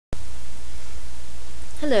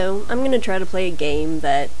Hello, I'm gonna try to play a game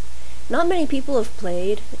that not many people have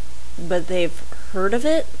played, but they've heard of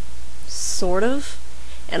it, sort of,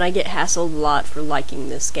 and I get hassled a lot for liking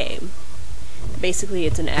this game. Basically,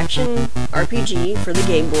 it's an action RPG for the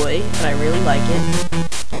Game Boy, and I really like it.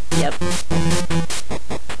 Yep.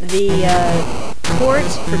 The port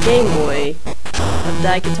for Game Boy of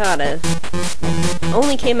Daikatana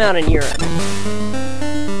only came out in Europe.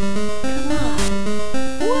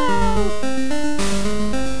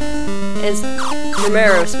 As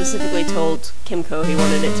Romero specifically told Kemco he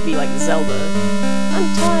wanted it to be like Zelda.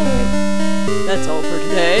 I'm tired. That's all for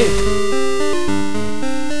today.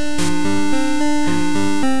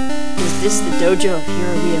 Is this the dojo of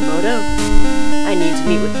Hiro Miyamoto? I need to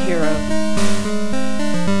meet with Hiro.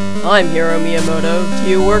 I'm Hiro Miyamoto. Do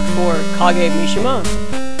you work for Kage Mishima?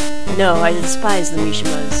 No, I despise the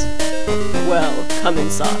Mishimas. Well, come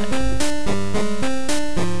inside.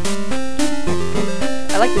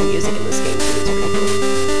 I like the music in this game too, it's pretty cool.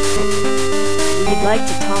 We'd like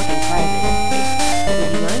to talk in private. Wait,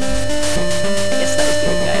 would you mind? I guess that was the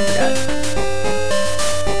old guy, I forgot.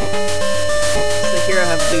 Does the hero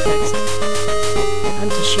have blue text?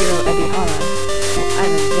 I'm Toshiro Ebihara. I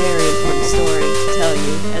have a very important story to tell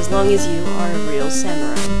you, as long as you are a real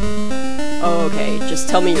samurai. Oh, okay, just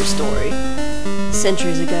tell me your story.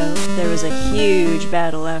 Centuries ago, there was a huge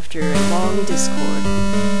battle after a long discord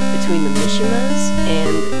between the Mishimas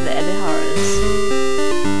and the Ebiharas.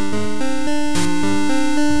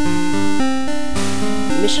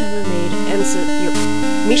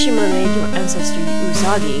 Mishima made your ancestor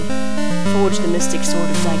Usagi forge the mystic sword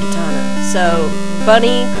of Daikatana. So,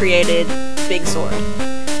 Bunny created Big Sword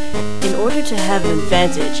in order to have an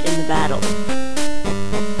advantage in the battle.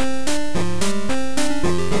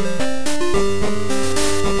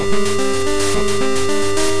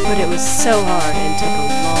 But it was so hard and took a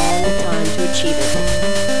long time to achieve it.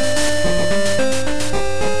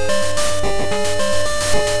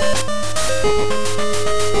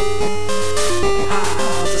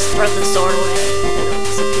 I'll just throw the sword away, and it'll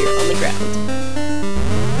disappear on the ground.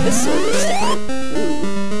 This sword looks different. Ooh,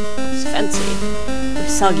 it's fancy.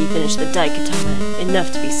 Usagi finished the Daikatana,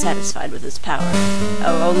 enough to be satisfied with his power.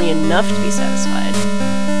 Oh, only enough to be satisfied.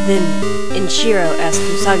 Then, Inshiro asked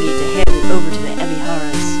Usagi to hand it over to the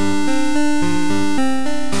Ebiharas.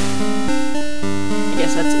 I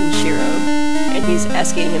guess that's Inshiro, and he's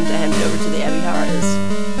asking him to hand it over to the Ebiharas.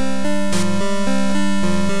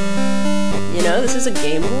 You know, this is a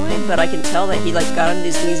Game Boy, but I can tell that he, got on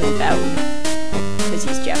his knees and bowed. Because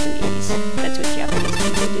he's Japanese. That's what Japanese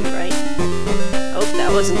people do, right? Oh,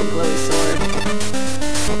 that wasn't the glowy sword.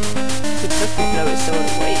 He took the glowy sword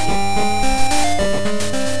away.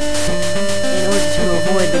 In order to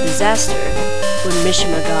avoid the disaster, when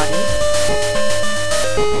Mishima got it,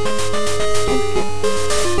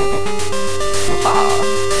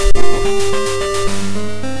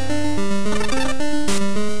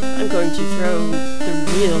 I'm going to throw the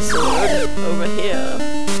real sword over here.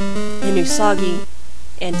 Then Usagi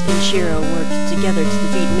and Inshiro worked together to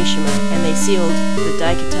defeat Mishima, and they sealed the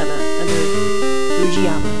Daikatana under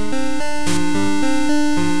Fujiyama.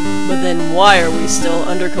 But then why are we still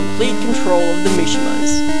under complete control of the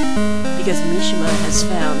Mishimas? Because Mishima has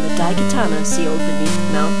found the Daikatana sealed beneath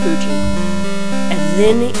Mount Fuji. And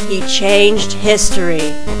then he changed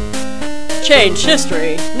history. Changed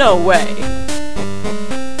history? No way.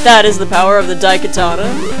 That is the power of the Daikatana?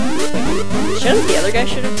 Shouldn't the other guy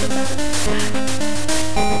should have said that?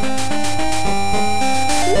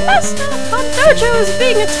 Master, our dojo is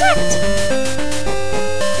being attacked!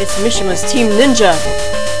 It's Mishima's Team Ninja!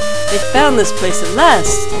 They found this place at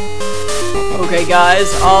last! Okay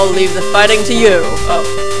guys, I'll leave the fighting to you! Oh,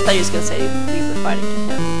 I thought he was gonna say leave the fighting to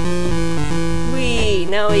him.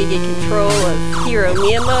 Now we get control of Hiro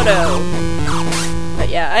Miyamoto! But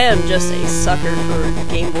yeah, I am just a sucker for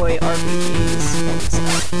Game Boy RPGs and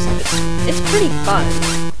stuff, so it's pretty fun.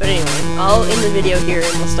 But anyway, I'll end the video here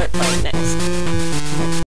and we'll start playing next.